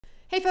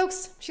Hey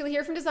folks, Sheila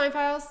here from Design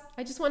Files.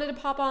 I just wanted to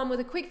pop on with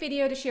a quick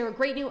video to share a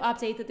great new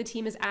update that the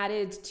team has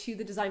added to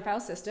the Design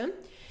Files system.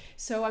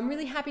 So I'm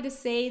really happy to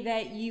say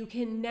that you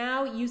can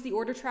now use the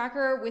order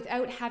tracker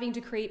without having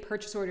to create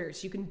purchase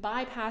orders. You can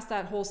bypass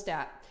that whole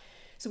step.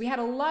 So we had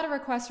a lot of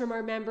requests from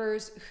our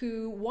members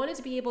who wanted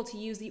to be able to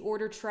use the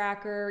order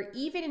tracker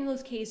even in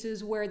those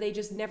cases where they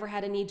just never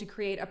had a need to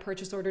create a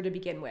purchase order to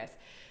begin with.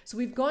 So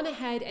we've gone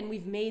ahead and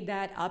we've made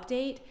that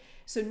update.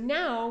 So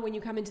now when you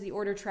come into the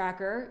order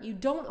tracker, you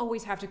don't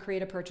always have to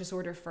create a purchase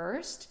order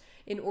first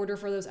in order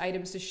for those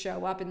items to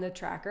show up in the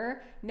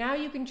tracker. Now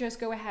you can just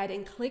go ahead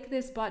and click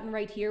this button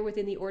right here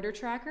within the order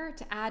tracker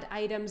to add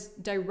items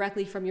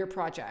directly from your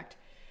project.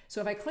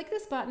 So if I click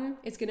this button,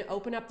 it's going to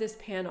open up this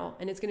panel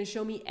and it's going to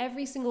show me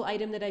every single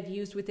item that I've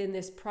used within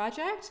this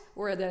project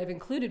or that I've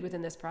included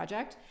within this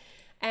project.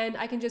 And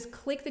I can just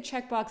click the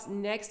checkbox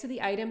next to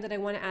the item that I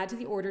want to add to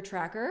the order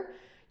tracker.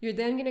 You're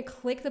then going to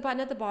click the button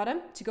at the bottom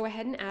to go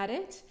ahead and add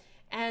it.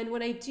 And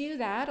when I do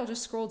that, I'll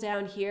just scroll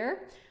down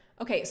here.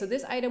 Okay, so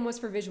this item was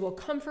for visual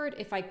comfort.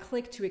 If I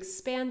click to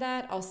expand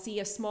that, I'll see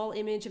a small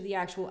image of the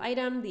actual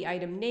item, the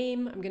item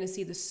name. I'm going to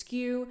see the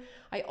SKU.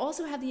 I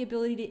also have the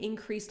ability to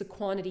increase the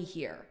quantity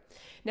here.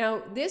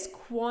 Now, this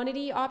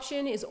quantity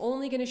option is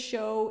only going to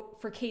show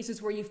for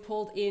cases where you've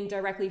pulled in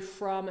directly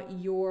from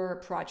your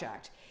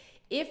project.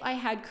 If I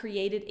had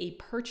created a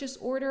purchase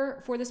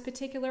order for this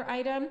particular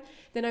item,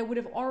 then I would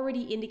have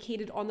already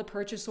indicated on the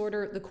purchase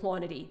order the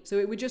quantity. So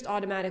it would just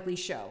automatically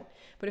show.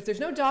 But if there's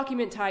no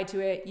document tied to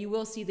it, you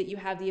will see that you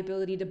have the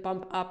ability to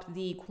bump up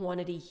the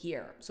quantity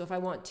here. So if I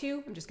want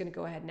to, I'm just going to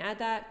go ahead and add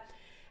that.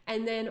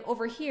 And then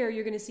over here,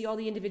 you're going to see all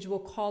the individual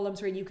columns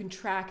where you can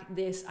track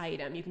this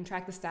item. You can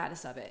track the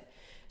status of it.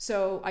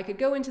 So I could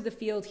go into the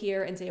field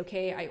here and say,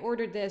 okay, I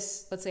ordered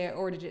this. Let's say I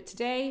ordered it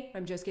today.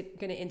 I'm just going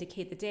to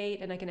indicate the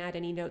date and I can add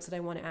any notes that I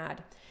want to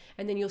add.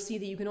 And then you'll see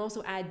that you can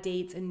also add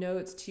dates and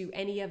notes to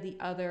any of the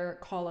other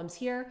columns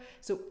here.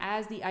 So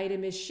as the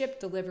item is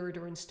shipped, delivered,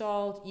 or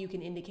installed, you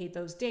can indicate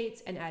those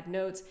dates and add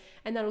notes.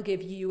 And that'll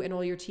give you and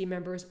all your team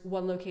members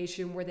one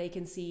location where they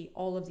can see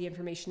all of the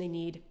information they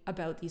need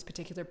about these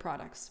particular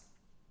products.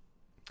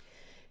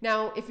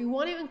 Now, if you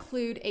want to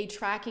include a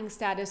tracking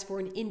status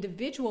for an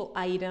individual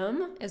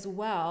item as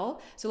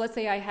well, so let's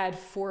say I had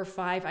 4 or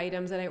 5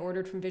 items that I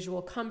ordered from Visual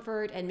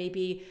Comfort and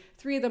maybe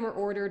 3 of them are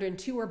ordered and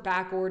 2 are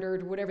back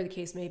ordered, whatever the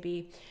case may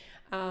be.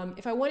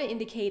 If I want to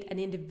indicate an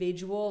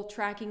individual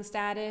tracking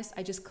status,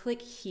 I just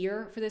click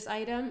here for this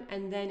item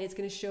and then it's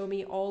going to show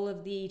me all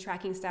of the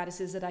tracking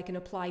statuses that I can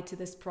apply to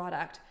this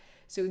product.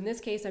 So in this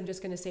case, I'm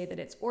just going to say that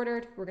it's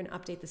ordered. We're going to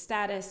update the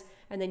status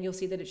and then you'll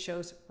see that it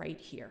shows right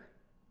here.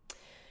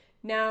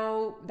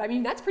 Now, I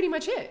mean, that's pretty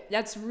much it.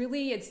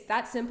 It's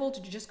that simple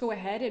to just go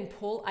ahead and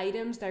pull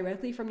items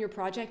directly from your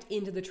project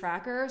into the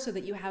tracker so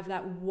that you have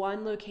that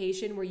one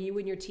location where you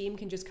and your team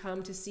can just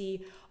come to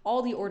see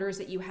all the orders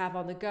that you have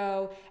on the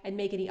go and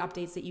make any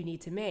updates that you need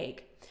to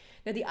make.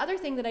 Now, the other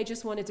thing that I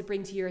just wanted to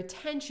bring to your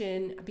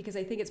attention, because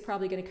I think it's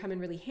probably going to come in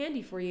really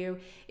handy for you,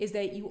 is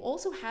that you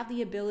also have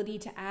the ability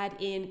to add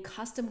in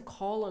custom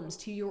columns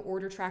to your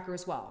order tracker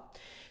as well.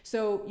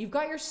 So you've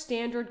got your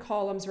standard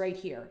columns right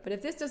here, but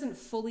if this doesn't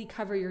fully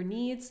cover your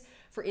needs,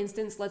 for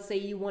instance, let's say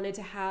you wanted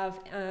to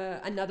have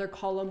another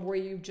column where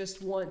you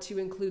just want to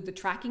include the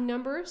tracking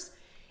numbers.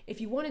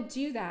 If you want to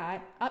do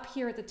that, up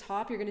here at the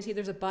top, you're going to see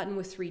there's a button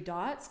with 3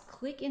 dots.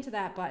 Click into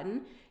that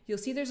button. You'll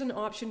see there's an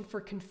option for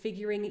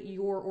configuring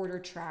your order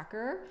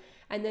tracker.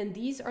 And then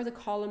these are the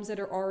columns that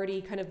are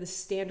already kind of the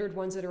standard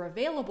ones that are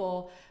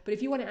available. But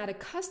if you want to add a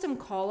custom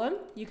column,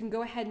 you can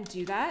go ahead and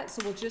do that.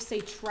 So we'll just say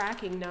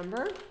tracking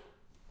number.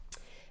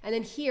 And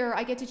then here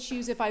I get to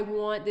choose if I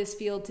want this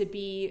field to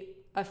be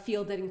a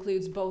field that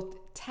includes both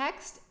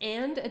text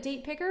and a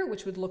date picker,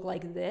 which would look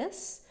like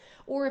this,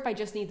 or if I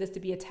just need this to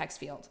be a text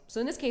field. So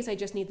in this case, I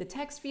just need the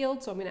text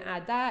field. So I'm going to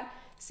add that,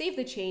 save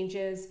the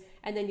changes,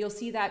 and then you'll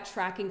see that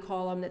tracking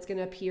column that's going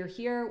to appear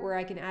here where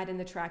I can add in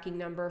the tracking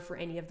number for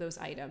any of those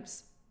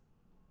items.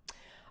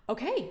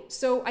 Okay,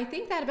 so I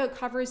think that about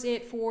covers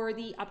it for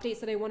the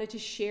updates that I wanted to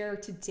share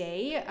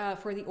today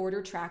for the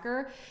order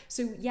tracker.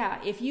 So yeah,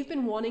 if you've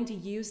been wanting to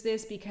use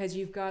this because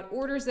you've got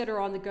orders that are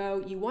on the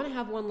go, you want to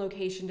have one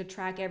location to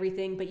track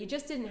everything, but you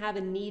just didn't have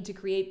a need to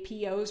create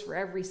POs for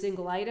every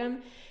single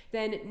item,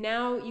 then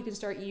now you can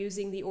start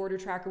using the order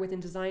tracker within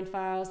Design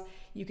Files.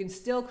 You can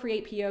still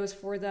create POs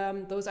for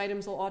them. Those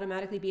items will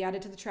automatically be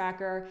added to the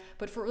tracker.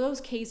 But for those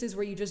cases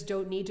where you just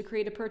don't need to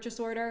create a purchase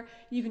order,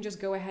 you can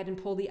just go ahead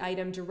and pull the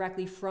item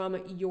directly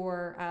from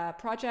your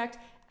project,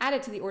 add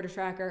it to the order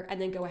tracker, and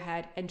then go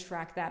ahead and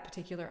track that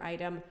particular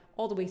item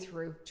all the way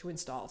through to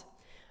installed.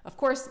 Of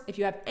course, if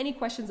you have any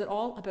questions at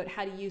all about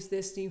how to use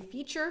this new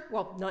feature,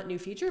 well, not new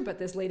feature, but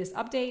this latest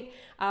update,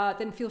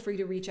 then feel free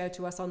to reach out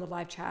to us on the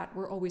live chat.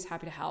 We're always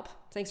happy to help.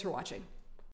 Thanks for watching.